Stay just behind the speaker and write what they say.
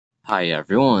Hi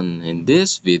everyone, in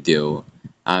this video,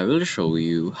 I will show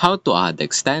you how to add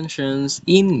extensions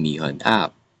in Mihon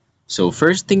app. So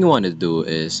first thing you want to do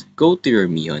is go to your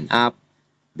Mihon app,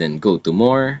 then go to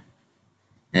more,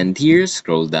 and here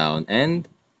scroll down and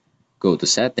go to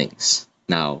settings.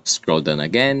 Now scroll down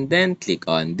again, then click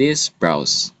on this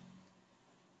browse.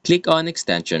 Click on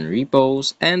extension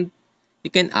repos and you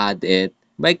can add it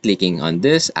by clicking on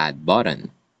this add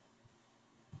button.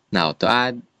 Now to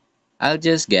add, I'll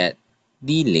just get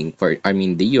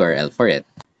the URL for it.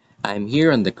 I'm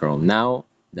here on the Chrome now.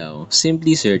 Now,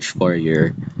 simply search for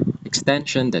your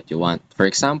extension that you want. For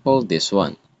example, this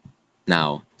one.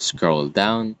 Now, scroll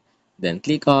down, then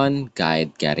click on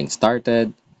Guide Getting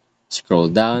Started. Scroll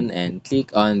down and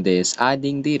click on this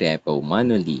Adding the repo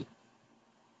manually.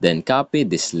 Then copy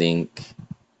this link.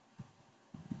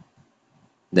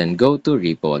 Then go to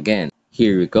repo again.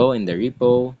 Here we go in the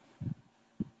repo.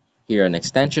 Here on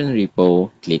extension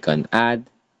repo, click on Add.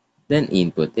 Then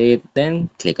input it, then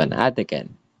click on Add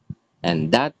again.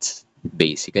 And that's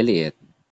basically it.